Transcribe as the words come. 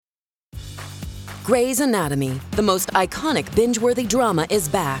Grey's Anatomy, the most iconic binge-worthy drama, is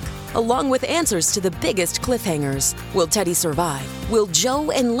back, along with answers to the biggest cliffhangers. Will Teddy survive? Will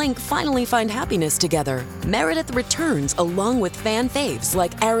Joe and Link finally find happiness together? Meredith returns along with fan faves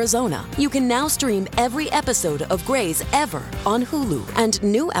like Arizona. You can now stream every episode of Grey's ever on Hulu, and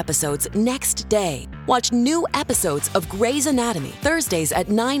new episodes next day. Watch new episodes of Grey's Anatomy Thursdays at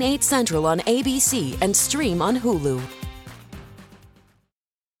 9/8 Central on ABC and stream on Hulu.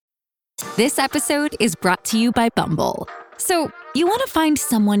 This episode is brought to you by Bumble. So, you want to find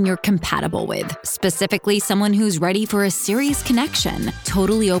someone you're compatible with, specifically someone who's ready for a serious connection,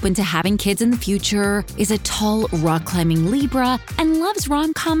 totally open to having kids in the future, is a tall, rock-climbing Libra, and loves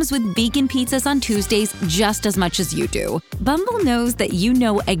rom-coms with vegan pizzas on Tuesdays just as much as you do. Bumble knows that you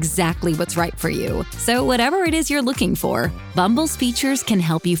know exactly what's right for you. So whatever it is you're looking for, Bumble's features can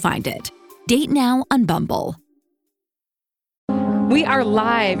help you find it. Date now on Bumble. We are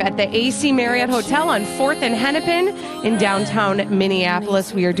live at the AC Marriott Hotel on 4th and Hennepin in downtown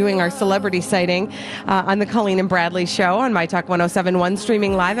Minneapolis. We are doing our celebrity sighting on the Colleen and Bradley Show on My Talk 1071,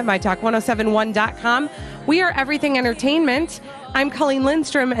 streaming live at MyTalk1071.com. We are Everything Entertainment. I'm Colleen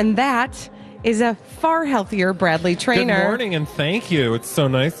Lindstrom, and that is a far healthier Bradley Traynor. Good morning, and thank you. It's so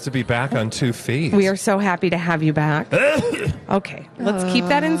nice to be back on 2 feet. We are so happy to have you back. Okay, let's keep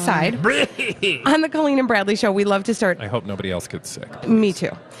that inside. On the Colleen and Bradley Show, we love to start... I hope nobody else gets sick. Me too.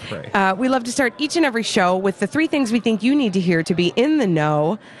 Right. We love to start each and every show with the 3 things we think you need to hear to be in the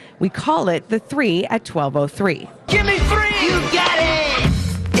know. We call it the 3 at 12:03. Give me 3! You got it!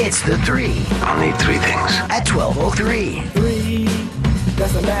 It's the 3. I'll need 3 things. At 12:03. 3,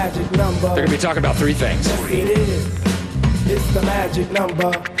 that's a magic number. They're going to be talking about 3 things. It is. It's the magic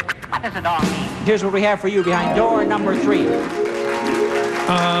number. What does it all mean? Here's what we have for you behind door number 3.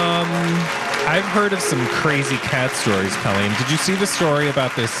 I've heard of some crazy cat stories, Colleen. Did you see the story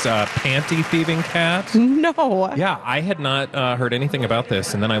about this panty thieving cat? No. Yeah, I had not heard anything about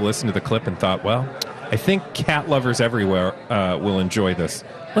this, and then I listened to the clip and thought, well, I think cat lovers everywhere will enjoy this.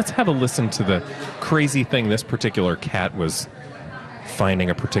 Let's have a listen to the crazy thing this particular cat was finding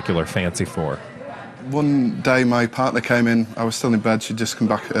a particular fancy for. One day my partner came in, I was still in bed, she'd just come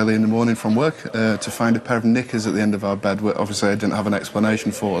back early in the morning from work to find a pair of knickers at the end of our bed, which obviously I didn't have an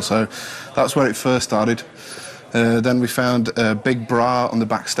explanation for, so that's where it first started. Then we found a big bra on the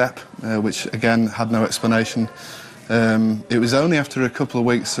back step, which again had no explanation. It was only after a couple of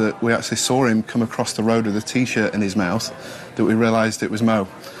weeks that we actually saw him come across the road with a t-shirt in his mouth that we realised it was Mo.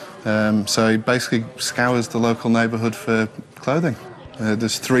 So he basically scours the local neighbourhood for clothing.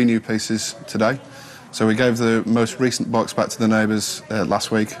 There's 3 new pieces today. So we gave the most recent box back to the neighbours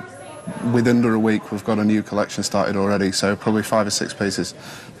last week. Within under a week, we've got a new collection started already, so probably 5 or 6 pieces.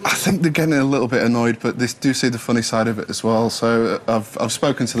 I think they're getting a little bit annoyed, but they do see the funny side of it as well. So I've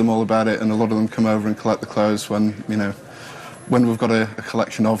spoken to them all about it, and a lot of them come over and collect the clothes when we've got a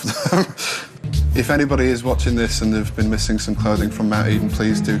collection of them. If anybody is watching this and they've been missing some clothing from Mount Eden,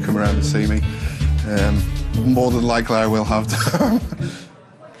 please do come around and see me. More than likely I will have them.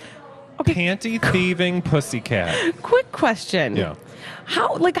 Okay. Panty thieving pussycat. Quick question. Yeah.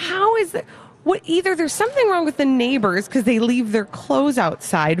 How is that? Either there's something wrong with the neighbors because they leave their clothes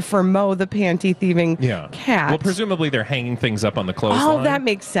outside for Mo, the panty thieving cat. Well, presumably they're hanging things up on the clothesline. Oh, that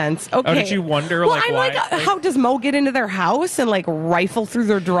makes sense. Okay. Oh, did you wonder, why? How does Mo get into their house and, rifle through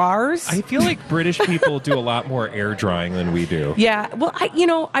their drawers? I feel like British people do a lot more air drying than we do. Yeah. Well,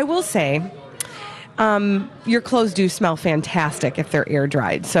 I will say... your clothes do smell fantastic if they're air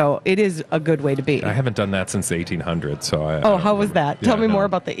dried, so it is a good way to be. I haven't done that since the 1800s, so I. How was that? Yeah, Tell me more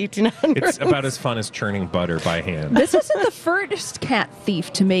about the 1800s. It's about as fun as churning butter by hand. This isn't the first cat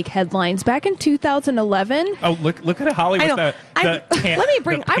thief to make headlines. Back in 2011. Oh, look at Holly with the let me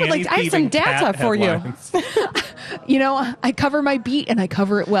bring. I would like to. I have some data for headlines. You. I cover my beat and I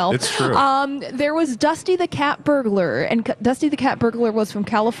cover it well. It's true. There was Dusty the Cat Burglar, and Dusty the Cat Burglar was from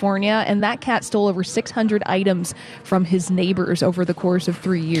California, and that cat stole over 600 items from his neighbors over the course of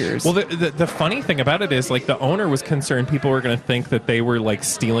 3 years. Well, the funny thing about it is, the owner was concerned people were going to think that they were,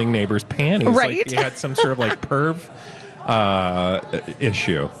 stealing neighbors' panties. Right. He had some sort of, perv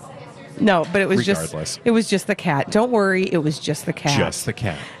issue. No, but it was Regardless. it was just the cat. Don't worry, it was just the cat. Just the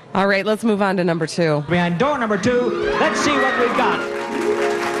cat. All right, let's move on to number 2. Behind door number 2, let's see what we've got.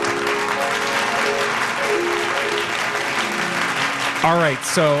 All right,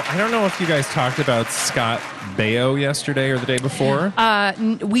 so I don't know if you guys talked about Scott Baio yesterday or the day before.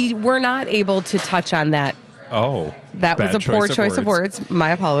 We were not able to touch on that. Oh. That was a poor choice of words. My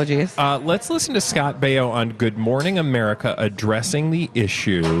apologies. Let's listen to Scott Baio on Good Morning America addressing the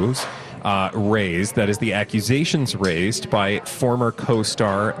issues raised. That is the accusations raised by former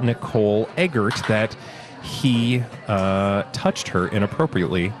co-star Nicole Eggert that he touched her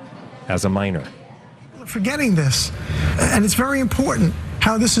inappropriately as a minor. Forgetting this, and it's very important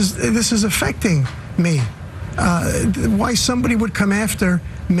how this is affecting me. Why somebody would come after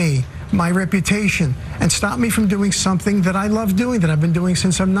me, my reputation, and stop me from doing something that I love doing, that I've been doing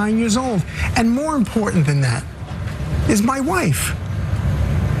since I'm 9 years old. And more important than that is my wife.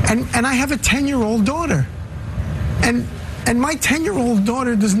 And I have a 10-year-old daughter. And my 10-year-old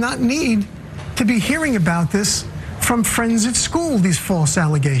daughter does not need to be hearing about this from friends at school, these false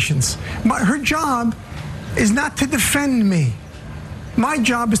allegations. Her job is not to defend me. My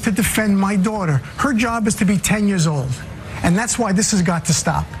job is to defend my daughter. Her job is to be 10 years old. And that's why this has got to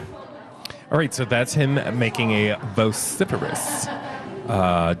stop. All right, so that's him making a vociferous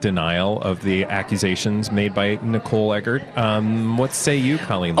denial of the accusations made by Nicole Eggert. What say you,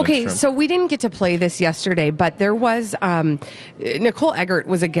 Colleen Okay, Lindstrom? so we didn't get to play this yesterday, but there was Nicole Eggert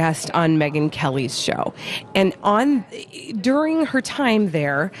was a guest on Megyn Kelly's show, and during her time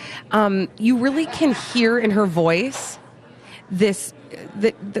there, you really can hear in her voice the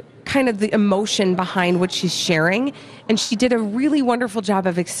kind of the emotion behind what she's sharing, and she did a really wonderful job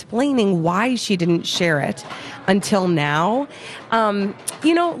of explaining why she didn't share it until now.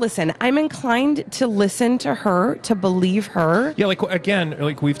 Listen, I'm inclined to listen to her, to believe her. Yeah,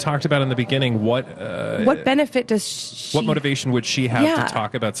 like we've talked about in the beginning, what benefit does she... What motivation would she have to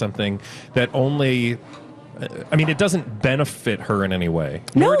talk about something that only... it doesn't benefit her in any way.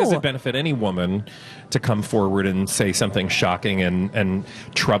 Nor does it benefit any woman to come forward and say something shocking and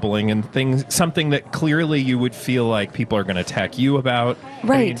troubling and something that clearly you would feel like people are going to attack you about.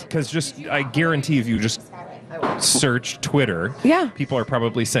 Right. Because I guarantee if you just search Twitter, people are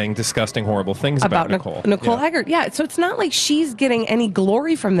probably saying disgusting, horrible things about Nicole. Nicole Eggert, so it's not like she's getting any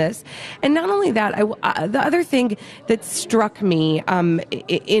glory from this. And not only that, the other thing that struck me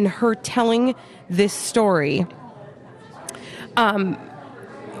in her telling this story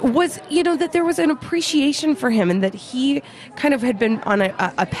was, that there was an appreciation for him and that he kind of had been on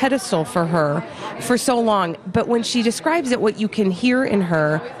a pedestal for her for so long. But when she describes it, what you can hear in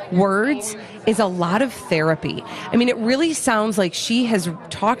her words is a lot of therapy. It really sounds like she has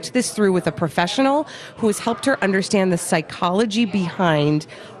talked this through with a professional who has helped her understand the psychology behind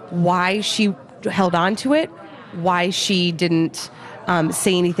why she held on to it, why she didn't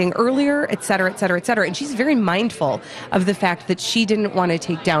say anything earlier, et cetera, et cetera, et cetera. And she's very mindful of the fact that she didn't want to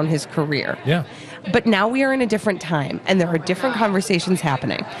take down his career. Yeah. But now we are in a different time, and there are different conversations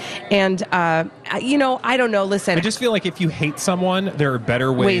happening. And, I don't know, listen. I just feel like if you hate someone, there are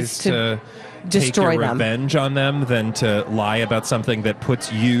better ways to destroy take your them. Revenge on them than to lie about something that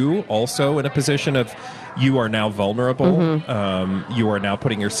puts you also in a position of you are now vulnerable. Mm-hmm. You are now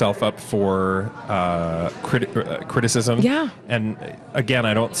putting yourself up for criticism. Yeah. And again,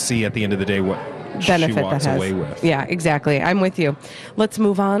 I don't see at the end of the day what benefit she walks that has. away with. Yeah, exactly. I'm with you. Let's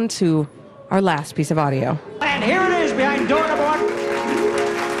move on to our last piece of audio. And here it is behind door number one.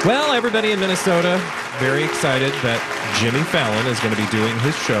 Well, everybody in Minnesota, very excited that Jimmy Fallon is going to be doing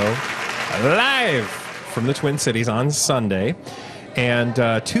his show live from the Twin Cities on Sunday. And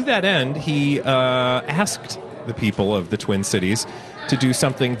to that end, he asked the people of the Twin Cities to do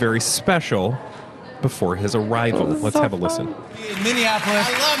something very special before his arrival. Let's have a listen. In Minneapolis.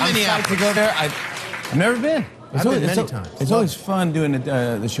 I love I'm Minneapolis. psyched to go there. I've never been. I've been many times. It's always fun doing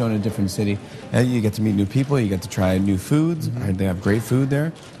the show in a different city. You get to meet new people. You get to try new foods. Mm-hmm. They have great food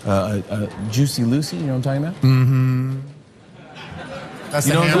there. Juicy Lucy, you know what I'm talking about? Mm-hmm. That's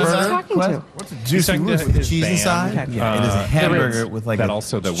You the know who hamburger? I'm talking to? What's a Juicy Lucy with the cheese band. inside? Yeah, it is a hamburger with like that a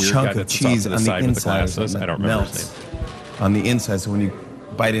also the weird chunk guy of that sits cheese off to the on the side with the inside. glasses. that I don't remember his melts on the inside. So when you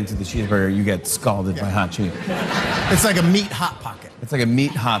bite into the cheeseburger, you get scalded by hot cheese. It's like a meat hot pocket. It's like a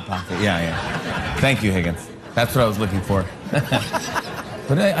meat hot pocket. Yeah. Thank you, Higgins. That's what I was looking for.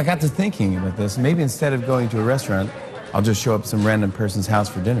 But I got to thinking about this. Maybe instead of going to a restaurant, I'll just show up at some random person's house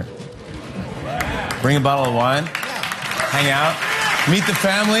for dinner. Bring a bottle of wine, hang out, meet the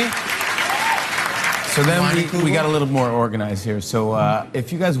family. So then we got a little more organized here. So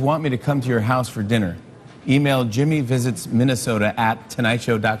if you guys want me to come to your house for dinner, email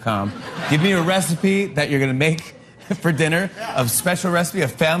jimmyvisitsminnesota@tonightshow.com. Give me a recipe that you're going to make for dinner, a special recipe, a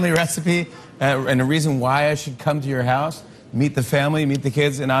family recipe, and a reason why I should come to your house, meet the family, meet the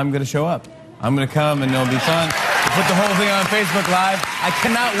kids, and I'm going to show up. I'm going to come, and it'll be fun. We'll put the whole thing on Facebook Live. I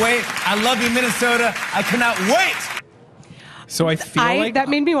cannot wait. I love you, Minnesota. I cannot wait. So I feel like that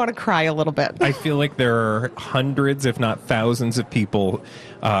made me want to cry a little bit. I feel like there are hundreds, if not thousands, of people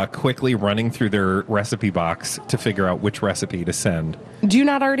quickly running through their recipe box to figure out which recipe to send. Do you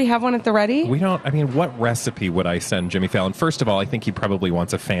not already have one at the ready? We don't. I mean, what recipe would I send Jimmy Fallon? First of all, I think he probably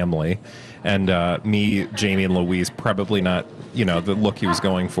wants a family, and me, Jamie, and Louise probably not. The look he was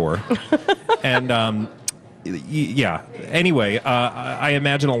going for, and. Yeah. Anyway, I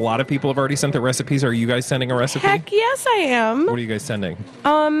imagine a lot of people have already sent their recipes. Are you guys sending a recipe? Heck yes, I am. What are you guys sending?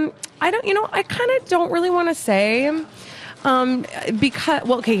 I don't. I kind of don't really want to say. Because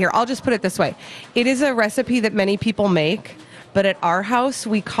okay, here I'll just put it this way: it is a recipe that many people make, but at our house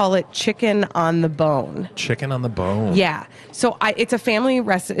we call it chicken on the bone. Chicken on the bone. Yeah. So it's a family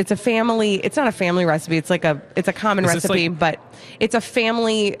recipe. It's not a family recipe. It's a common recipe, but it's a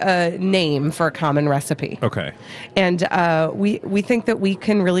family name for a common recipe. Okay. And we think that we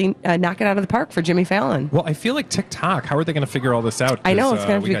can really knock it out of the park for Jimmy Fallon. Well, I feel like TikTok. How are they going to figure all this out? I know it's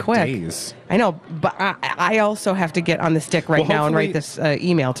going to be quick. Days. I know, but I also have to get on the stick right now and write this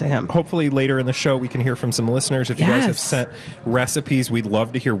email to him. Hopefully later in the show we can hear from some listeners. If you guys have sent recipes, we'd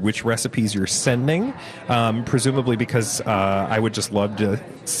love to hear which recipes you're sending. Presumably because I would just love to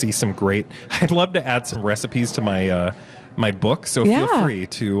see some great. I'd love to add some recipes to my book, so feel free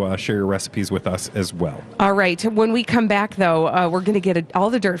to share your recipes with us as well. All right. When we come back, though, we're going to get all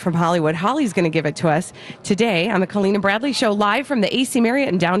the dirt from Hollywood. Holly's going to give it to us today on the Colleen and Bradley Show, live from the AC Marriott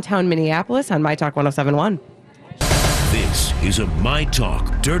in downtown Minneapolis on My Talk 107.1. This is a My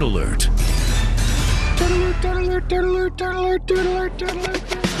Talk Dirt Alert. Dirt alert, dirt alert, dirt alert, dirt alert, dirt alert, dirt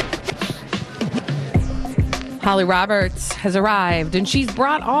alert. Holly Roberts has arrived, and she's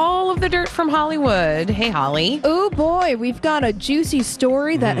brought all of the dirt from Hollywood. Hey, Holly. Oh, boy. We've got a juicy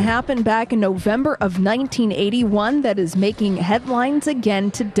story that happened back in November of 1981 that is making headlines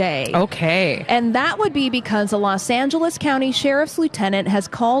again today. Okay. And that would be because a Los Angeles County Sheriff's Lieutenant has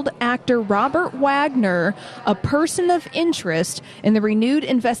called actor Robert Wagner a person of interest in the renewed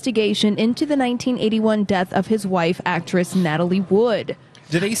investigation into the 1981 death of his wife, actress Natalie Wood.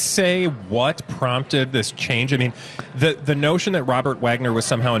 Did they say what prompted this change? I mean, the notion that Robert Wagner was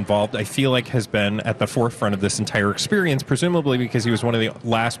somehow involved, I feel like, has been at the forefront of this entire experience, presumably because he was one of the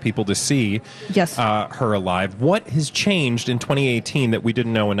last people to see her alive. What has changed in 2018 that we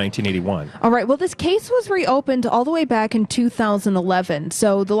didn't know in 1981? All right. Well, this case was reopened all the way back in 2011.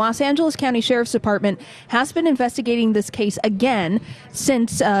 So the Los Angeles County Sheriff's Department has been investigating this case again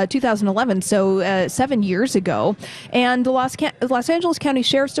since 2011, so 7 years ago. And the Los Angeles County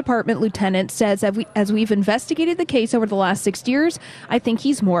Sheriff's Department lieutenant says, as we've investigated the case over the last 6 years, I think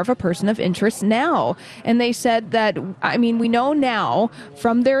he's more of a person of interest now. And they said that, we know now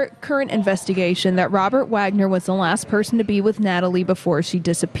from their current investigation that Robert Wagner was the last person to be with Natalie before she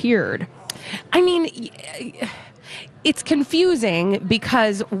disappeared. I mean, it's confusing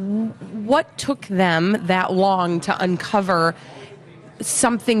because what took them that long to uncover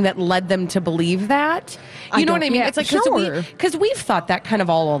something that led them to believe that? You know what I mean? Yeah, it's like, sure. because we've thought that kind of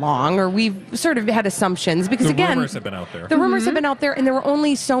all along, or we've sort of had assumptions, because the again, rumors have been out there. The rumors have been out there, and there were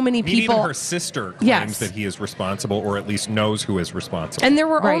only so many people. Even her sister claims that he is responsible, or at least knows who is responsible. And there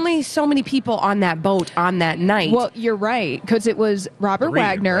were only so many people on that boat on that night. Well, you're right, because it was Robert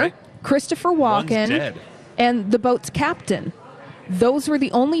Wagner, Christopher Walken, and the boat's captain. Those were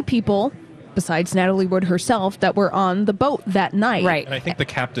the only people, besides Natalie Wood herself, that were on the boat that night. Right. And I think the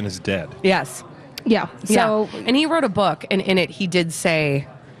captain is dead. Yes. Yeah. So, and he wrote a book, and in it he did say,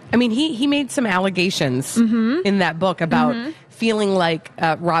 he made some allegations in that book about feeling like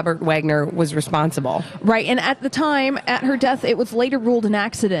Robert Wagner was responsible. Right. And at the time, at her death, it was later ruled an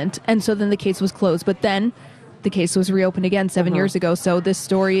accident, and so then the case was closed. But then the case was reopened again 7 years ago, so this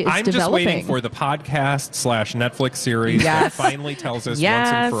story is I'm developing. just waiting for the podcast/Netflix series that finally tells us once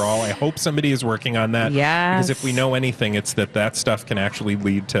and for all. I hope somebody is working on that. Yes. Because if we know anything, it's that stuff can actually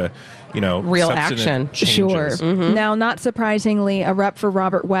lead to, real action. Changes. Sure. Now, not surprisingly, a rep for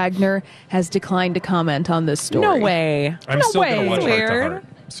Robert Wagner has declined to comment on this story. No way. I'm still going to watch Weird. Heart to Heart.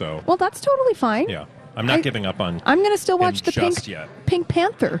 So. Well, that's totally fine. Yeah. I'm not giving up on. I'm going to still watch the yet. Pink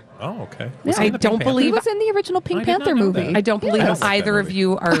Panther. Oh, okay. Yeah. I don't believe he was in the original Pink Panther movie. I don't believe either of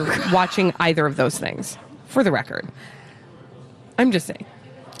you are watching either of those things. For the record, I'm just saying.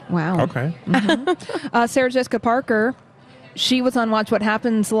 Wow. Okay. Sarah Jessica Parker. She was on Watch What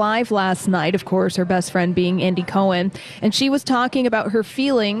Happens Live last night, of course, her best friend being Andy Cohen. And she was talking about her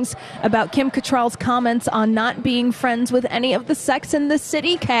feelings about Kim Cattrall's comments on not being friends with any of the Sex and the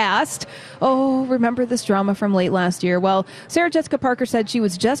City cast. Oh, remember this drama from late last year? Well, Sarah Jessica Parker said she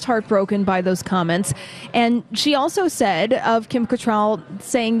was just heartbroken by those comments. And she also said of Kim Cattrall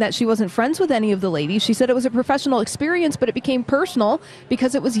saying that she wasn't friends with any of the ladies. She said it was a professional experience, but it became personal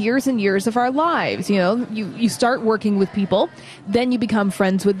because it was years and years of our lives. You know, you start working with people, then you become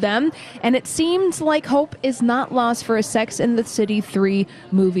friends with them. And it seems like hope is not lost for a Sex and the City 3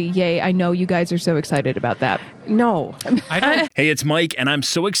 movie. Yay, I know you guys are so excited about that. No. Hey, it's Mike, and I'm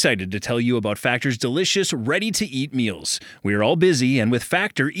so excited to tell you about Factor's delicious, ready-to-eat meals. We are all busy, and with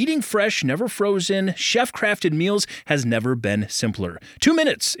Factor, eating fresh, never frozen, chef-crafted meals has never been simpler. 2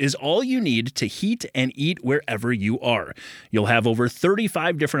 minutes is all you need to heat and eat wherever you are. You'll have over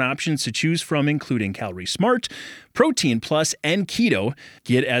 35 different options to choose from, including Calorie Smart, Protein Plus, and Keto.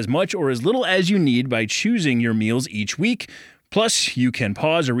 Get as much or as little as you need by choosing your meals each week. Plus, you can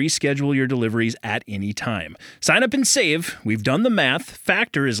pause or reschedule your deliveries at any time. Sign up and save. We've done the math.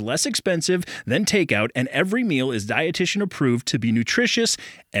 Factor is less expensive than takeout, and every meal is dietitian approved to be nutritious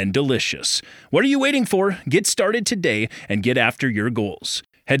and delicious. What are you waiting for? Get started today and get after your goals.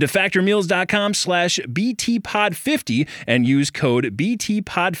 Head to factormeals.com/BTPod50 and use code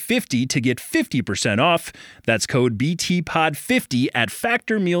BTPod50 to get 50% off. That's code BTPod50 at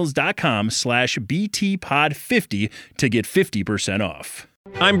factormeals.com/BTPod50 to get 50% off.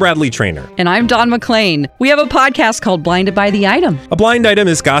 I'm Bradley Trainer. And I'm Don McClain. We have a podcast called Blinded by the Item. A blind item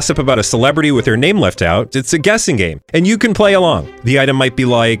is gossip about a celebrity with their name left out. It's a guessing game, and you can play along. The item might be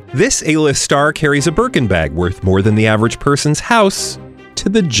like, this A-list star carries a Birkin bag worth more than the average person's house to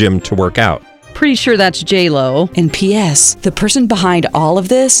the gym to work out. Pretty sure that's J-Lo. And P.S. the person behind all of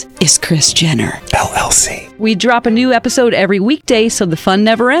this is Kris Jenner, LLC. We drop a new episode every weekday so the fun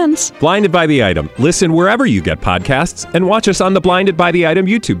never ends. Blinded by the Item. Listen wherever you get podcasts and watch us on the Blinded by the Item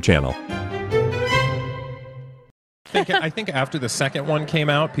YouTube channel. I think after the second one came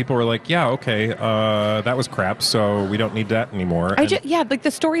out, people were like, yeah, okay, that was crap, so we don't need that anymore. Like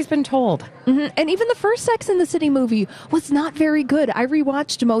the story's been told. Mm-hmm. And even the first Sex and the City movie was not very good. I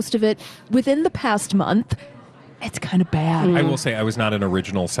rewatched most of it within the past month. It's kind of bad. I will say I was not an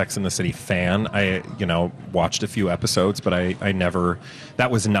original Sex and the City fan. I, watched a few episodes, but I never,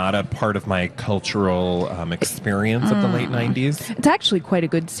 that was not a part of my cultural experience of the late 90s. It's actually quite a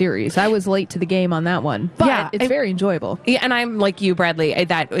good series. I was late to the game on that one, but it's very enjoyable. Yeah, and I'm like you, Bradley.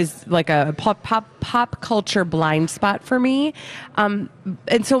 That was like a pop culture blind spot for me. And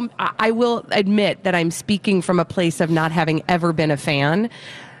so I will admit that I'm speaking from a place of not having ever been a fan,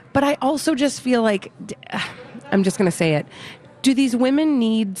 but I also just feel like, I'm just going to say it. Do these women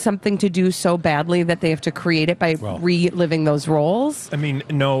need something to do so badly that they have to create it by reliving those roles? I mean,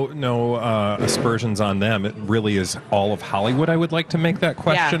 no aspersions on them. It really is all of Hollywood. I would like to make that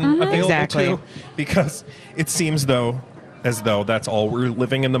question available to, because it seems as though that's all we're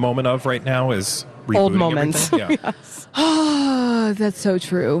living in the moment of right now is rebooting old moments. Everything. Yeah. Yes. Oh, that's so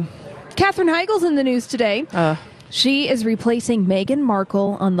true. Katherine Heigl's in the news today. She is replacing Meghan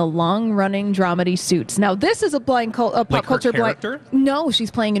Markle on the long-running dramedy Suits. Now, this is a pop culture character? No, she's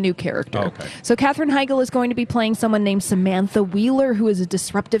playing a new character. Oh, okay. So Katherine Heigl is going to be playing someone named Samantha Wheeler, who is a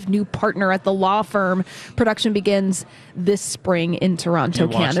disruptive new partner at the law firm. Production begins this spring in Toronto,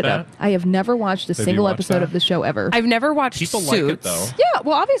 Canada. I have never watched a single episode of the show ever. I've never watched People Suits. like it, though. Yeah,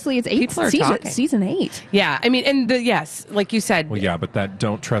 well, obviously it's season 8. Yeah, I mean, and yes, like you said. Well, yeah, but that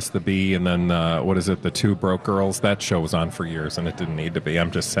Don't Trust the Bee, and then what is it, The Two Broke Girls? That show was on for years, and it didn't need to be. I'm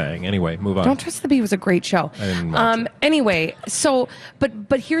just saying. Anyway, move on. Don't Trust the Bee was a great show. I didn't watch it. Anyway, so,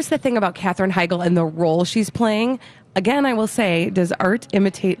 but here's the thing about Katherine Heigl and the role she's playing. Again, I will say, does art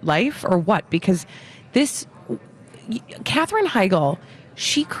imitate life or what? Because Katherine Heigl,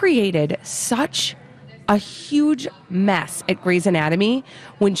 she created such a huge mess at Grey's Anatomy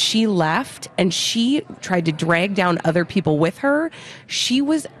when she left and she tried to drag down other people with her. She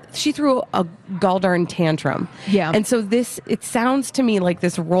threw a galldarn tantrum. Yeah. And so it sounds to me like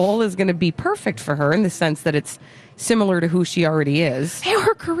this role is going to be perfect for her in the sense that it's similar to who she already is. Hey,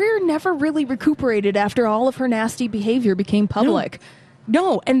 her career never really recuperated after all of her nasty behavior became public.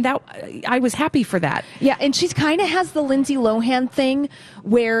 No, and that I was happy for that. Yeah, and she's kind of has the Lindsay Lohan thing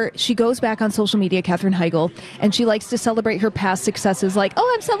where she goes back on social media, Katherine Heigl, and she likes to celebrate her past successes like,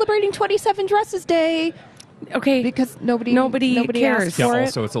 oh, I'm celebrating 27 Dresses Day. Okay. Because nobody cares. asked for it.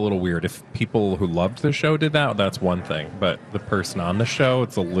 Also, it's a little weird. If people who loved the show did that, that's one thing. But the person on the show,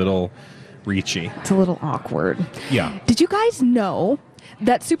 it's a little reachy. It's a little awkward. Yeah. Did you guys know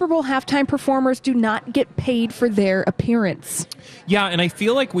that Super Bowl halftime performers do not get paid for their appearance? Yeah, and I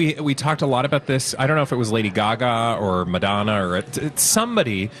feel like we talked a lot about this. I don't know if it was Lady Gaga or Madonna or it's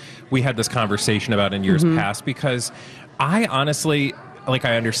somebody we had this conversation about in years past, because I honestly, like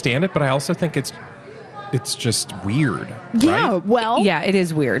I understand it, but I also think it's just weird. Yeah, right? well, yeah, it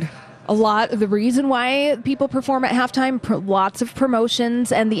is weird. The reason why people perform at halftime, lots of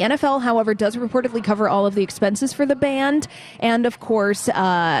promotions, and the NFL, however, does reportedly cover all of the expenses for the band, and of course,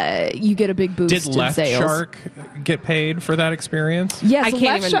 you get a big boost Did in Left sales. Shark get paid for that experience? Yes, I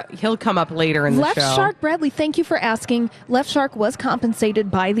can't even. He'll come up later in the Left show. Shark, Bradley, thank you for asking. Left Shark was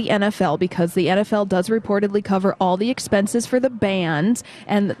compensated by the NFL because the NFL does reportedly cover all the expenses for the band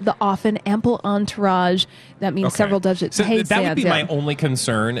and the often ample entourage. That means several digits. So that would be my only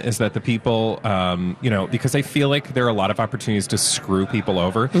concern, is that the people, because I feel like there are a lot of opportunities to screw people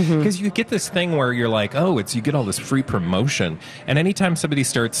over, because you get this thing where you're like, you get all this free promotion, and anytime somebody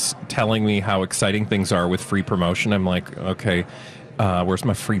starts telling me how exciting things are with free promotion, I'm like, okay, where's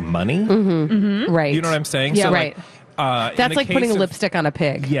my free money? Right. You know what I'm saying? Yeah, so, right. That's like putting lipstick on a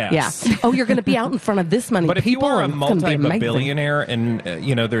pig. Yes. Yeah. Oh, you're going to be out in front of this many But if people. you are a and it's gonna be amazing. multi-billionaire and,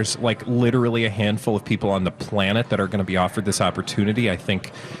 there's like literally a handful of people on the planet that are going to be offered this opportunity, I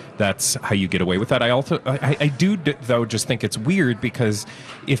think that's how you get away with that. I do, though, just think it's weird because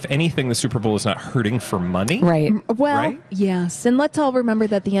if anything, the Super Bowl is not hurting for money. Right. Well, right? yes. And let's all remember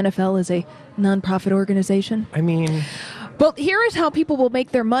that the NFL is a nonprofit organization. I mean... Well, here is how people will make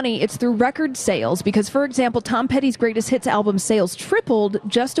their money. It's through record sales because, for example, Tom Petty's Greatest Hits album sales tripled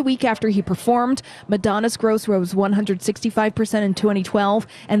just a week after he performed. Madonna's gross rose 165% in 2012,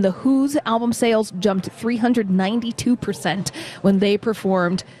 and The Who's album sales jumped 392% when they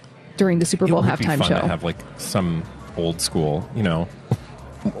performed during the Super Bowl It would be halftime fun show. to have like some old school,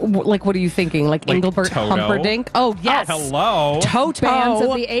 Like, what are you thinking? Like Engelbert Toto? Humperdinck? Oh, yes. Oh, hello. Toto. Bands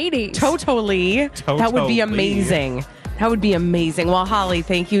of the 80s. Totally. That would be Totally. amazing. That would be amazing. Well, Holly,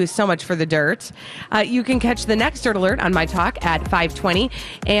 thank you so much for the dirt. You can catch the next Dirt Alert on My Talk at 5:20.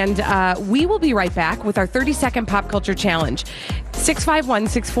 And we will be right back with our 30-second pop culture challenge.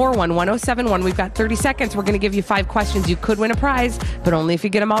 651-641-1071. We've got 30 seconds. We're going to give you 5 questions. You could win a prize, but only if you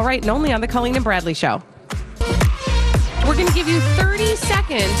get them all right and only on the Colleen and Bradley Show. We're going to give you 30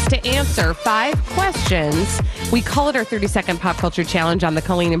 seconds to answer 5 questions. We call it our 30-second pop culture challenge on the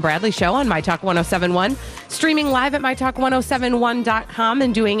Colleen and Bradley Show on My Talk 1071, streaming live at MyTalk1071.com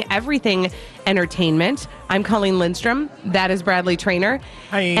and doing everything entertainment. I'm Colleen Lindstrom. That is Bradley Trainer.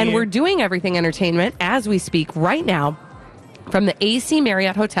 Hi. And we're doing everything entertainment as we speak right now from the AC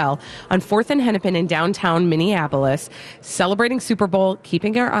Marriott Hotel on 4th and Hennepin in downtown Minneapolis, celebrating Super Bowl,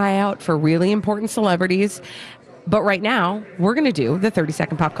 keeping our eye out for really important celebrities. But right now, we're going to do the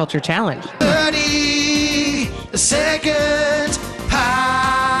 30-second pop culture challenge. 30-second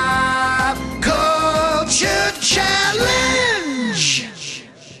pop culture challenge.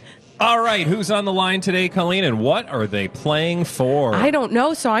 All right, who's on the line today, Colleen, and what are they playing for? I don't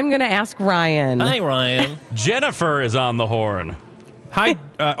know, so I'm going to ask Ryan. Hi, Ryan. Jennifer is on the horn. Hi.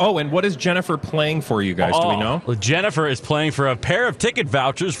 And what is Jennifer playing for you guys? Do we know? Well, Jennifer is playing for a pair of ticket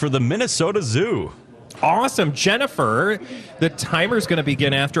vouchers for the Minnesota Zoo. Awesome. Jennifer, the timer's going to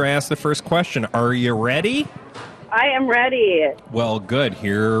begin after I ask the first question. Are you ready? I am ready. Well, good.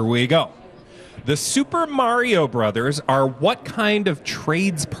 Here we go. The Super Mario Brothers are what kind of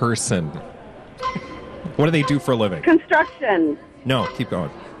tradesperson? What do they do for a living? Construction. No, keep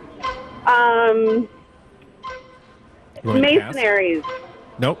going. Um, You want me to pass? Masonaries.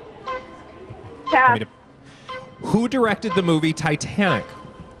 Nope. Pass. Who directed the movie Titanic?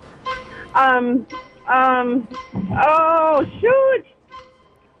 Oh, shoot.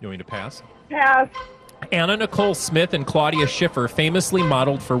 You want me to pass? Pass. Anna Nicole Smith and Claudia Schiffer famously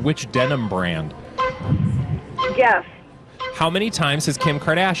modeled for which denim brand? Yes. How many times has Kim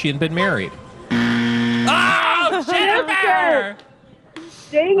Kardashian been married? Oh, Jennifer!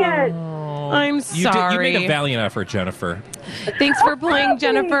 Dang it. I'm sorry. You made a valiant effort, Jennifer. Thanks for playing,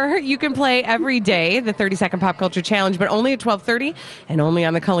 Jennifer. You can play every day, the 30-second pop culture challenge, but only at 12:30 and only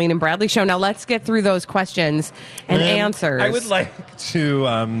on the Colleen and Bradley Show. Now let's get through those questions and answers. I would like to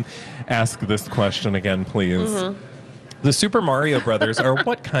ask this question again, please. Mm-hmm. The Super Mario Brothers are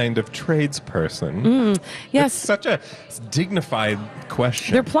what kind of tradesperson? Yes. It's such a dignified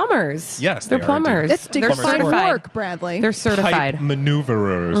question. They're plumbers. Yes, they're they are plumbers. It's They're dignified certified. work, Bradley. They're certified. Type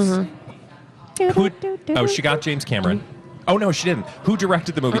maneuverers. Mm-hmm. She got James Cameron. Oh, no, she didn't. Who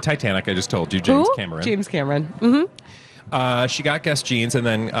directed the movie Titanic? I just told you, James Who? Cameron. James Cameron. Mm-hmm. She got Guess Jeans, and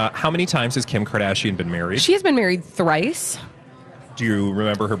then how many times has Kim Kardashian been married? She has been married thrice. Do you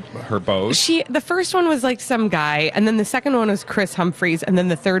remember her beaux? The first one was like some guy, and then the second one was Chris Humphries, and then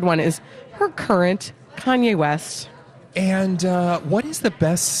the third one is her current Kanye West. And what is the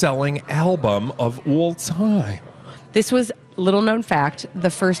best-selling album of all time? This was, little known fact, the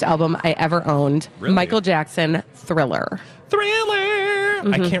first album I ever owned. Really? Michael Jackson, Thriller. Thriller!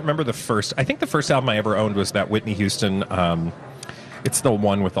 I can't remember the first. I think the first album I ever owned was that Whitney Houston. It's the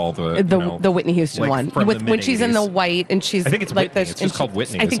one with all the the Whitney Houston one with when she's in the white and she's I think it's like Whitney. It's just called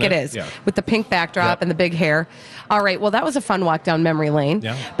Whitney. I think it is with the pink backdrop and the big hair. All right, well that was a fun walk down memory lane.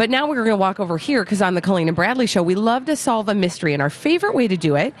 Yeah. But now we're going to walk over here because on the Colleen and Bradley show we love to solve a mystery, and our favorite way to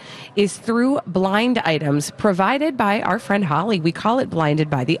do it is through blind items provided by our friend Holly. We call it Blinded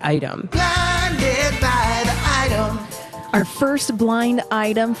by the Item. Blinded by the item. Our first blind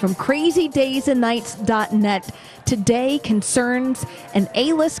item from crazydaysandnights.net today concerns an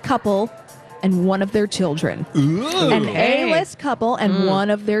A-list couple and one of their children. Ooh. An A-list couple and one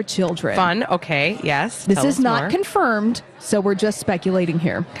of their children. Fun. Okay. Yes. This Tell is us not more. confirmed, so we're just speculating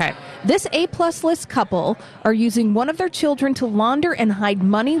here. Okay. This A-plus list couple are using one of their children to launder and hide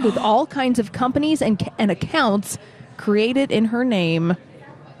money with all kinds of companies and accounts created in her name.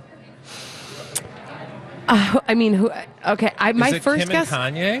 I mean, who? Okay, my Is it first Kim guess.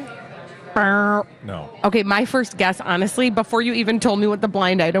 and Kanye? No. Okay, my first guess, honestly, before you even told me what the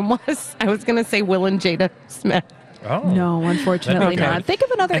blind item was, I was going to say Will and Jada Smith. Oh. No, unfortunately Okay. not. Think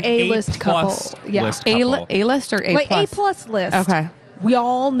of another An A-list couple. A-plus list couple. A-list or A+? Wait, A-plus list. Okay. We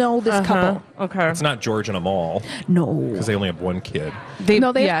all know this couple. Okay. It's not George and Amal. No. Because they only have one kid. They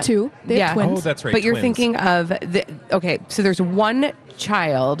have two. They have twins. Oh, that's right. But you're twins. thinking of okay, so there's one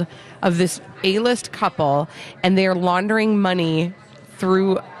child of this A-list couple, and they're laundering money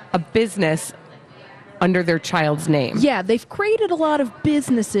through a business under their child's name. Yeah, they've created a lot of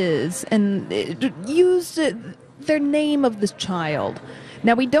businesses and used their name of this child.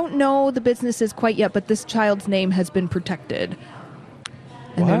 Now, we don't know the businesses quite yet, but this child's name has been protected.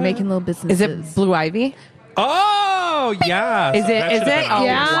 And they're What? making little businesses. Is it Blue Ivy? Oh, yeah. Is it? Is it? Oh,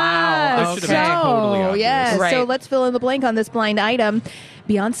 Yeah. wow. That should have been totally obvious. Yes. Right. So let's fill in the blank on this blind item.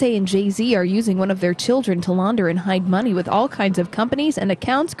 Beyonce and Jay-Z are using one of their children to launder and hide money with all kinds of companies and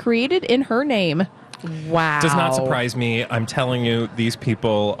accounts created in her name. Wow. Does not surprise me. I'm telling you, these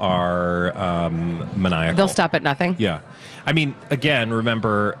people are maniacal. They'll stop at nothing. Yeah. I mean, again,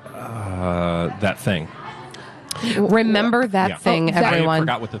 remember that thing. Remember that Yeah. thing, Oh, I everyone.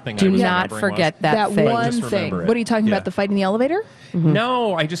 forgot what the thing I Do was not remembering forget was. that thing. one Just thing. remember it. What are you talking Yeah. about? The fight in the elevator?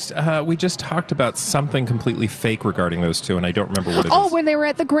 No, I just we just talked about something completely fake regarding those two, and I don't remember what it is. Oh, when they were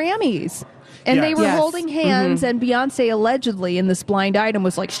at the Grammys. And Yes. they were Yes. holding hands, and Beyonce allegedly in this blind item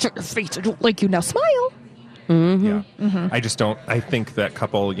was like, shut your face, I don't like you, now smile. Yeah. I just don't. I think that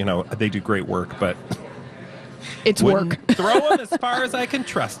couple, they do great work, but It's work. wouldn't throw them as far as I can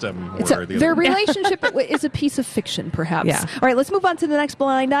trust them. Their relationship is a piece of fiction, perhaps. Yeah. All right, let's move on to the next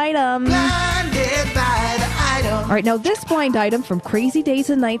blind item. Blinded by the item. All right, now this blind item from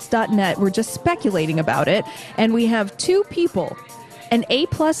crazydaysandnights.net, we're just speculating about it, and we have two people, an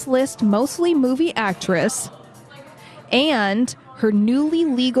A-plus list, mostly movie actress, and her newly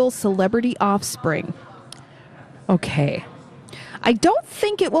legal celebrity offspring. Okay. I don't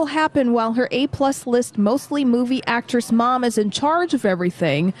think it will happen while her A-plus list, mostly movie actress mom is in charge of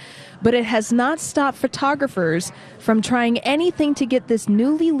everything, but it has not stopped photographers from trying anything to get this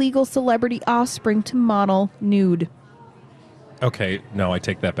newly legal celebrity offspring to model nude. Okay, no, I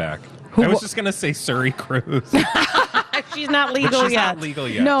take that back. I was just gonna say Surrey Cruz. She's not legal But she's yet. not legal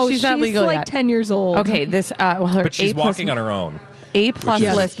yet. No, She's not legal like yet. 10 years old. Okay, this well, her But she's A-plus walking on her own. A-plus which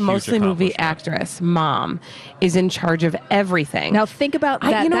is a list, huge mostly movie accomplishment. actress, mom, is in charge of everything. Now think about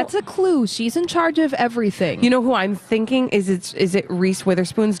that. That's a clue. She's in charge of everything. You know who I'm thinking? Is it Reese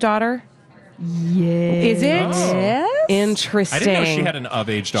Witherspoon's daughter? Yes. Is it? Yes. Interesting. I didn't know she had an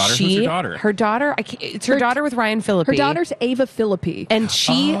of-age daughter. Who's her daughter? Her daughter. It's her daughter with Ryan Phillippe. Her daughter's Ava Phillippe. And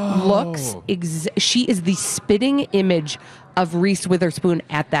she looks. She is the spitting image of Reese Witherspoon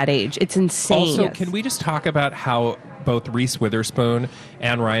at that age. It's insane. Also, can we just talk about how both Reese Witherspoon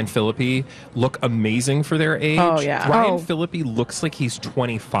and Ryan Phillippe look amazing for their age? Oh, yeah. Ryan Oh. Phillippe looks like he's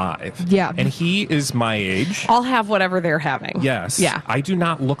 25. Yeah. And he is my age. I'll have whatever they're having. Yes. Yeah. I do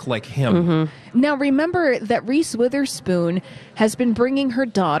not look like him. Mm-hmm. Now, remember that Reese Witherspoon has been bringing her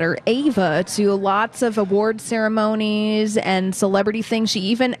daughter, Ava, to lots of award ceremonies and celebrity things.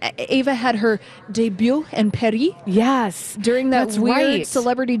 Ava had her debut in Paris. Yes. During that That's weird right.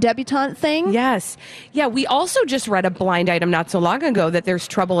 celebrity debutante thing. Yes. Yeah, we also just read a blind item not so long ago that there's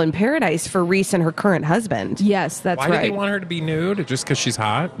trouble in paradise for Reese and her current husband. Yes, that's Why right. do they want her to be nude? Just because she's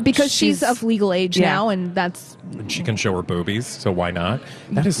hot? Because she's of legal age Yeah. now, and that's And she can show her boobies, so why not?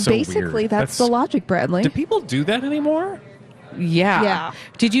 That is so basically weird. that's the logic, Bradley. Do people do that anymore? Yeah.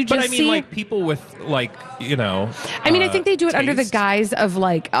 Did you just But I mean, see? like people with like, you know. I mean, I think they do it under the taste. guise of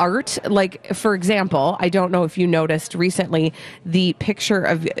like art. Like, for example, I don't know if you noticed recently the picture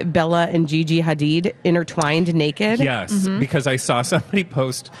of Bella and Gigi Hadid intertwined naked. Yes, because I saw somebody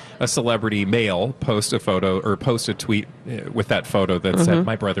post a celebrity male post a photo or post a tweet with that photo that said,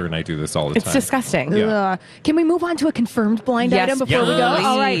 "My brother and I do this all the It's time." disgusting. Yeah. Can we move on to a confirmed blind Yes, item before we go? please.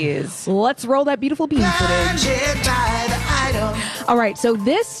 All right. Let's roll that beautiful bean footage. All right. So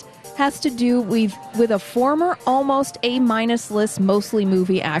this has to do with a former almost A-minus list, mostly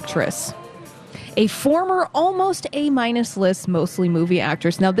movie actress. A former almost A-minus list, mostly movie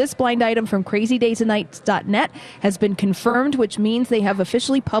actress. Now, this blind item from crazydaysandnights.net has been confirmed, which means they have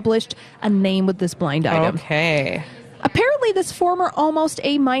officially published a name with this blind item. Okay. Apparently, this former almost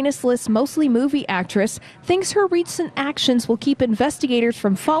A-minus list, mostly movie actress thinks her recent actions will keep investigators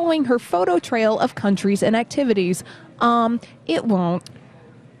from following her photo trail of countries and activities. It won't.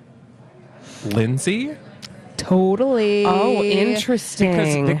 Lindsay? Totally. Oh, interesting.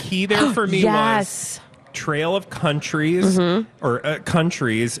 Because the key there for me was trail of countries or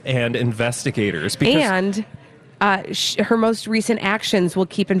countries and investigators. Because And her most recent actions will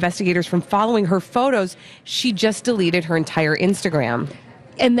keep investigators from following her photos. She just deleted her entire Instagram.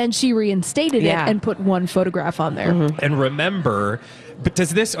 And then she reinstated it and put one photograph on there. and remember, but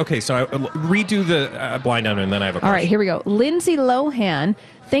does this, okay, so I redo the blind item and then I have a question. All right, here we go. Lindsay Lohan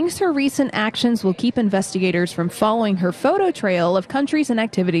thinks her recent actions will keep investigators from following her photo trail of countries and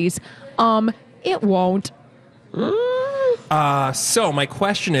activities. It won't. So my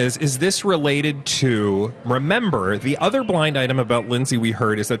question is this related to, remember, the other blind item about Lindsay we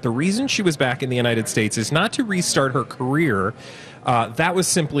heard is that the reason she was back in the United States is not to restart her career. That was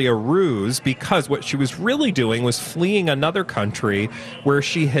simply a ruse because what she was really doing was fleeing another country where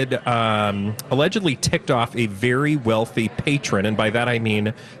she had allegedly ticked off a very wealthy patron. And by that I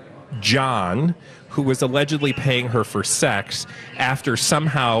mean John, who was allegedly paying her for sex after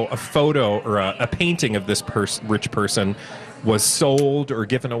somehow a photo or a painting of this rich person was sold or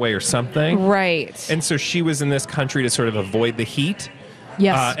given away or something. Right. And so she was in this country to sort of avoid the heat.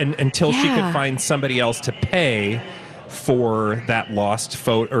 Yes. And until she could find somebody else to pay for that lost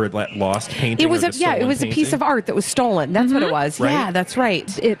photo or that lost painting. It was or the it was a painting. piece of art that was stolen. That's what it was. Right? Yeah, that's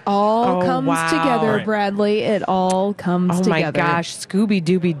right. It all comes wow. together, Right. Bradley. It all comes Oh together. my gosh, Scooby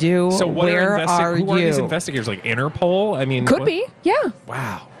Dooby Doo. So what where are who are these you? investigators? Like Interpol? I mean, Could what- be. Yeah.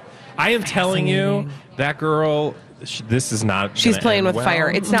 Wow. I am telling you, that girl, this is not. She's gonna playing end with well.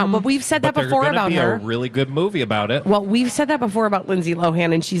 fire. It's not. But we've said that But before there's gonna about be her. a really good movie about it. Well, we've said that before about Lindsay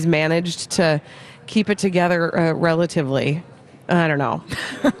Lohan, and she's managed to keep it together relatively. I don't know.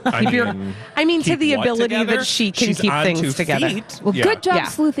 I mean, to keep the what ability together? that she can She's keep on things 2 together. feet. Well, Yeah. good job Yeah.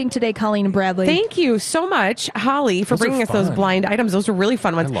 sleuthing today, Colleen and Bradley. Thank you so much, Holly, for Those are bringing us those fun. blind items. Those are really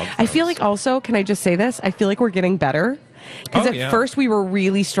fun ones. love I feel those. like also, can I just say this? I feel like we're getting better. Because Oh, at yeah. first we were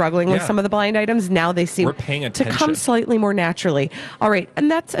really struggling with Yeah. some of the blind items. Now they seem We're paying to attention. come slightly more naturally. All right. And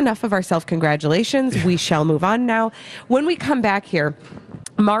that's enough of our self-congratulations. We shall move on now. When we come back here,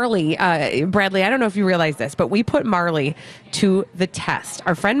 Marley, Bradley, I don't know if you realize this, but we put Marley to the test.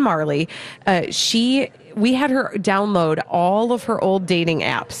 Our friend Marley, we had her download all of her old dating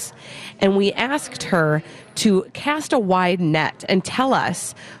apps, and we asked her to cast a wide net and tell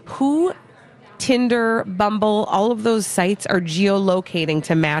us who Tinder, Bumble, all of those sites are geolocating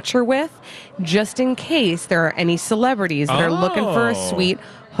to match her with, just in case there are any celebrities that are looking for a sweet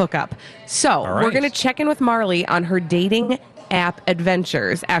hookup. So right. we're going to check in with Marley on her dating app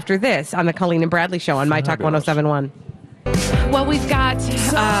adventures after this on the Colleen and Bradley Show on My Talk 1071. Well, we've got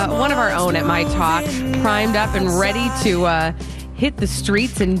one of our own at My Talk primed up and ready to hit the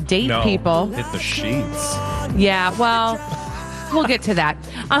streets and date people. Hit the sheets. Yeah, well, we'll get to that.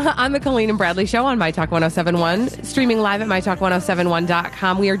 On the Colleen and Bradley Show on My Talk 1071, streaming live at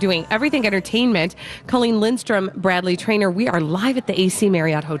MyTalk1071.com. We are doing everything entertainment. Colleen Lindstrom, Bradley Trainer. We are live at the AC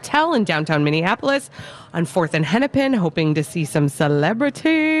Marriott Hotel in downtown Minneapolis on 4th and Hennepin, hoping to see some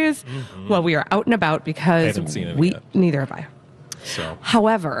celebrities. Well, we are out and about because I haven't seen any yet. neither have I. So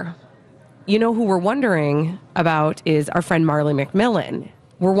However, you know who we're wondering about is our friend Marley McMillan.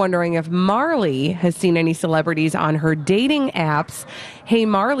 We're wondering if Marley has seen any celebrities on her dating apps. Hey,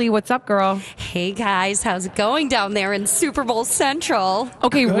 Marley, what's up, girl? Hey, guys. How's it going down there in Super Bowl Central?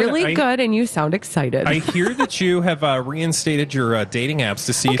 Okay, Good. really good, and you sound excited. I hear that you have reinstated your dating apps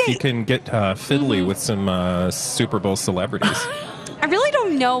to see if you can get fiddly with some Super Bowl celebrities. I really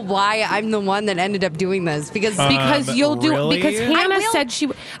don't know why I'm the one that ended up doing this because you'll do really? because Hannah said she.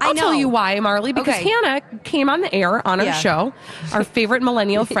 I'll tell you why, Marley. Because Okay. Hannah came on the air on our show, our favorite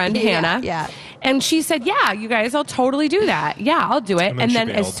millennial friend Yeah, Hannah. yeah. And she said, yeah, you guys, I'll totally do that. Yeah, I'll do it. And And then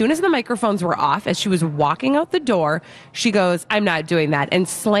then she as bailed. soon as the microphones were off, as she was walking out the door, she goes, I'm not doing that, and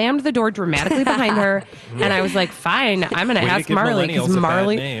slammed the door dramatically behind her. And I was like, fine, I'm going to Way to ask give Marley, millennials because a bad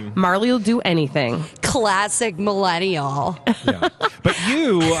name. Marley will do anything. Classic millennial. But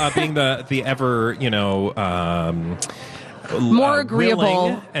you, being the ever, More agreeable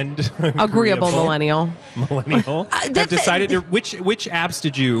willing and agreeable millennial. have decided to, which apps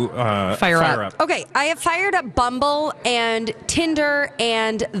did you fire up? Okay, I have fired up Bumble and Tinder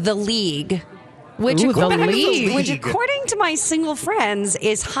and The League. Which, Ooh, The according, which, League. according to my single friends,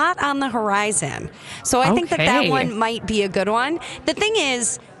 is hot on the horizon. So I think that Okay. one might be a good one. The thing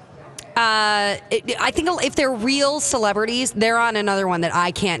is, I think if they're real celebrities, they're on another one that I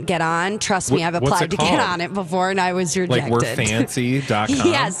can't get on. Trust me, I've What's applied it to get called? on it before, and I was rejected. Like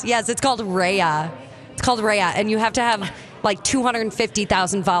we'refancy.com? Yes, it's called Raya. It's called Raya, and you have to have like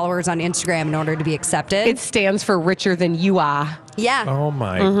 250,000 followers on Instagram in order to be accepted. It stands for richer than you are. Yeah. Oh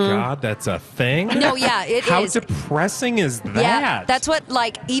my God, that's a thing? No, yeah, it How is. depressing is that? Yeah, that's what,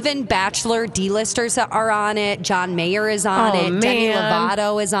 like, even Bachelor D-listers are on it. John Mayer is on Oh, it. Demi man.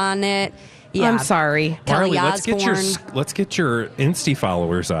 Lovato is on it. Yeah. I'm sorry. Marley, Kelly let's Osbourne. get your Insta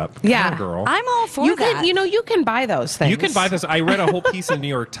followers up. Come Yeah. on, girl. I'm all for You that. can, you can buy those things. You can buy this. I read a whole piece in New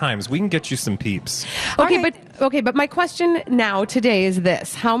York Times. We can get you some peeps. Okay, but my question now today is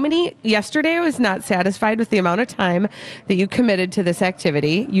this: yesterday I was not satisfied with the amount of time that you committed to this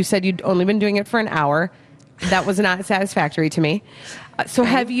activity. You said you'd only been doing it for an hour. That was not satisfactory to me. So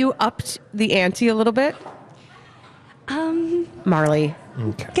have you upped the ante a little bit, Marley?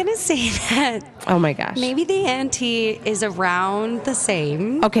 Gonna say that. Oh my gosh. Maybe the ante is around the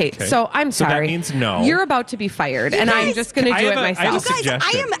same. Okay, so I'm So that sorry. means no. You're about to be fired, and I'm guys- just going to do it I have a myself. You guys,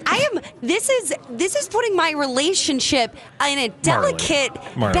 I am. This is putting my relationship in a delicate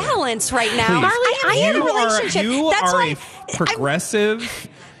Marley. balance right now. Please. I am in a relationship. You That's are why a progressive,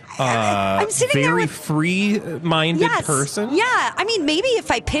 I'm sitting there very with- free-minded person. Yeah, I mean, maybe if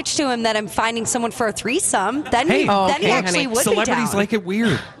I pitch to him that I'm finding someone for a threesome, then Hey, he actually would be celebrities down. like it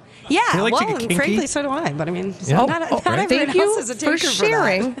weird. Yeah, They like to well, get kinky. frankly, so do I. But I mean, Yeah. not Right. everyone Thank you else is a for taker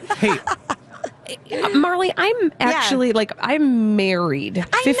sharing. that. Hey, Marley, I'm actually I'm married,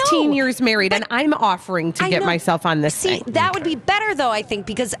 15 years married, and I'm offering to I get know. myself on this See, thing. that would be better, though, I think,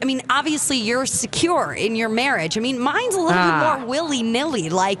 because, I mean, obviously you're secure in your marriage. I mean, mine's a little bit more willy-nilly.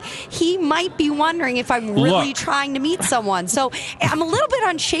 Like, he might be wondering if I'm really Look. trying to meet someone. So I'm a little bit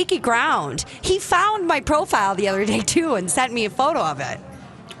on shaky ground. He found my profile the other day, too, and sent me a photo of it.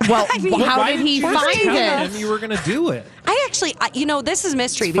 Well, I mean, how why did he didn't you find tell it? him you were going to do it? I actually, this is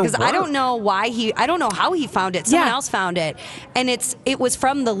mystery It's for because I don't work. know I don't know how he found it. Someone else found it. And it was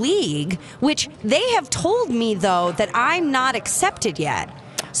from the league, which they have told me, though, that I'm not accepted yet.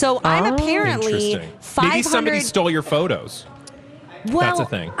 So I'm apparently Interesting. 500. Maybe somebody stole your photos. Well, That's a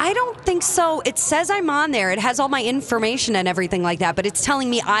thing. I don't think so. It says I'm on there. It has all my information and everything like that, but it's telling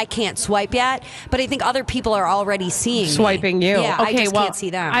me I can't swipe yet. But I think other people are already seeing Swiping me. you. Yeah, I Okay, just well, can't see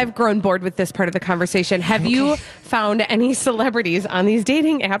them. I've grown bored with this part of the conversation. Have you found any celebrities on these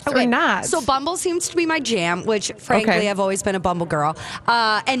dating apps or not? So Bumble seems to be my jam, which frankly Okay. I've always been a Bumble girl.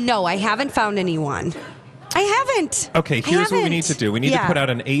 And no, I haven't found anyone. I haven't. Okay, here's what we need to do. We need to Yeah. put out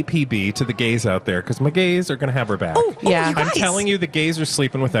an APB to the gays out there because my gays are going to have her back. Yeah. you I'm guys. telling you, the gays are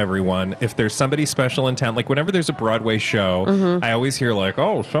sleeping with everyone. If there's somebody special in town, like whenever there's a Broadway show, Mm-hmm. I always hear like,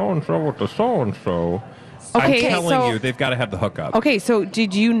 oh, so-and-so with the so-and-so. Okay, I'm telling so- you, they've got to have the hookup. Okay, so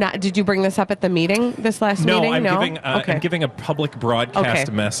did you bring this up at the meeting this last No, meeting? I'm giving a public broadcast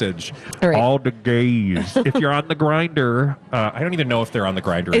Okay. message. All right. All the gays. If you're on the grinder, I don't even know if they're on the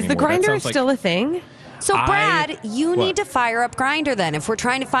grinder Is anymore. the That grinder sounds like- still a thing? So Brad, you What? need to fire up Grindr then if we're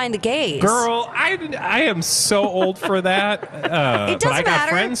trying to find the gays. Girl, I am so old for that. It But I doesn't got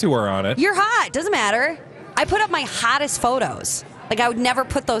matter. friends who are on it. You're hot. Doesn't matter. I put up my hottest photos. Like, I would never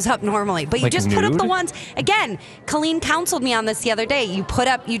put those up normally. But you Like just put up the nude? ones. Again, Colleen counseled me on this the other day.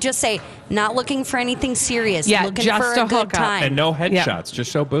 You just say, not looking for anything serious. Yeah, looking just for a a good hookup. time. And no headshots, just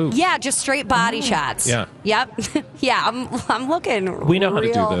show boobs. Yeah, just straight body shots. Yeah. Yep. Yeah, I'm looking. We know how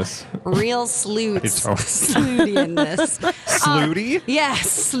to do real- this. Real sleuts. I don't. Sleuty in this. Sleuty? Yeah,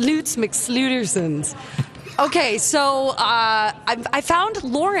 Sleuts McSleutersons. Okay, so I found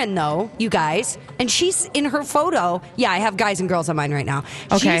Lauren, though, you guys, and she's in her photo. Yeah, I have guys and girls on mine right now.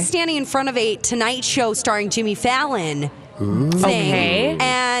 Okay. She's standing in front of a Tonight Show starring Jimmy Fallon thing. Okay.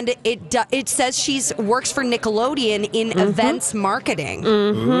 And it says she's works for Nickelodeon in events marketing.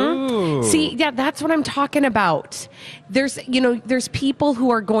 Ooh. See, yeah, that's what I'm talking about. There's people who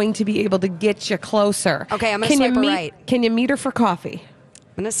are going to be able to get you closer. Okay, I'm gonna swipe her right. Can you meet her for coffee?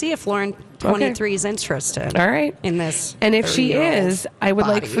 going to see if Lauren 23 is interested. All right. In this. And if she 30-year-old is, I would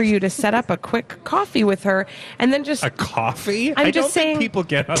like body. for you to set up a quick coffee with her and then just... A coffee? I'm I just don't saying... think people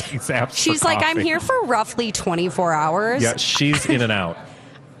get on these apps She's for like, I'm coffee. here for roughly 24 hours. Yeah, she's in and out.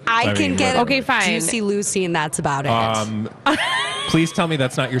 I can mean, get Okay, fine. Juicy Lucy, and that's about it. Please tell me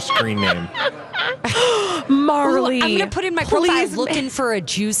that's not your screen name. Marley. Ooh, I'm going to put in my profile looking for a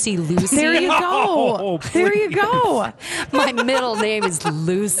Juicy Lucy. There you go. Oh, there you go. My middle name is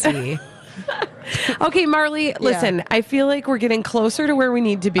Lucy. Okay, Marley, listen, I feel like we're getting closer to where we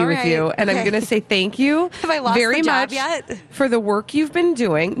need to be All with right, you. And I'm okay. going to say thank you Have I lost very the job much yet? for the work you've been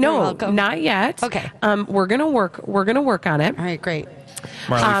doing. No, welcome. not yet. Okay. We're going to work on it. All right, great.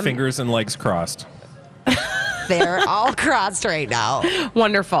 Marley, fingers and legs crossed. They're all crossed right now.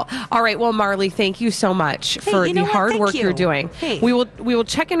 Wonderful. All right. Well, Marley, thank you so much for you know the what? hard Thank work you. you're doing. Hey. We will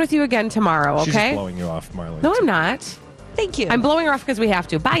check in with you again tomorrow, okay? She's just blowing you off, Marley. No, I'm not. Thank you. I'm blowing her off because we have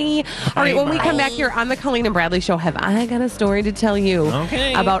to. Bye. All right, when we come Bye. back here on the Colleen and Bradley Show, have I got a story to tell you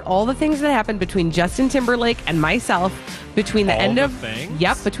Okay. about all the things that happened between Justin Timberlake and myself between the All end the of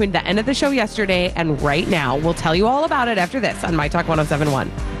things? between the end of the show yesterday and right now. We'll tell you all about it after this on My Talk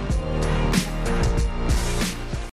 1071.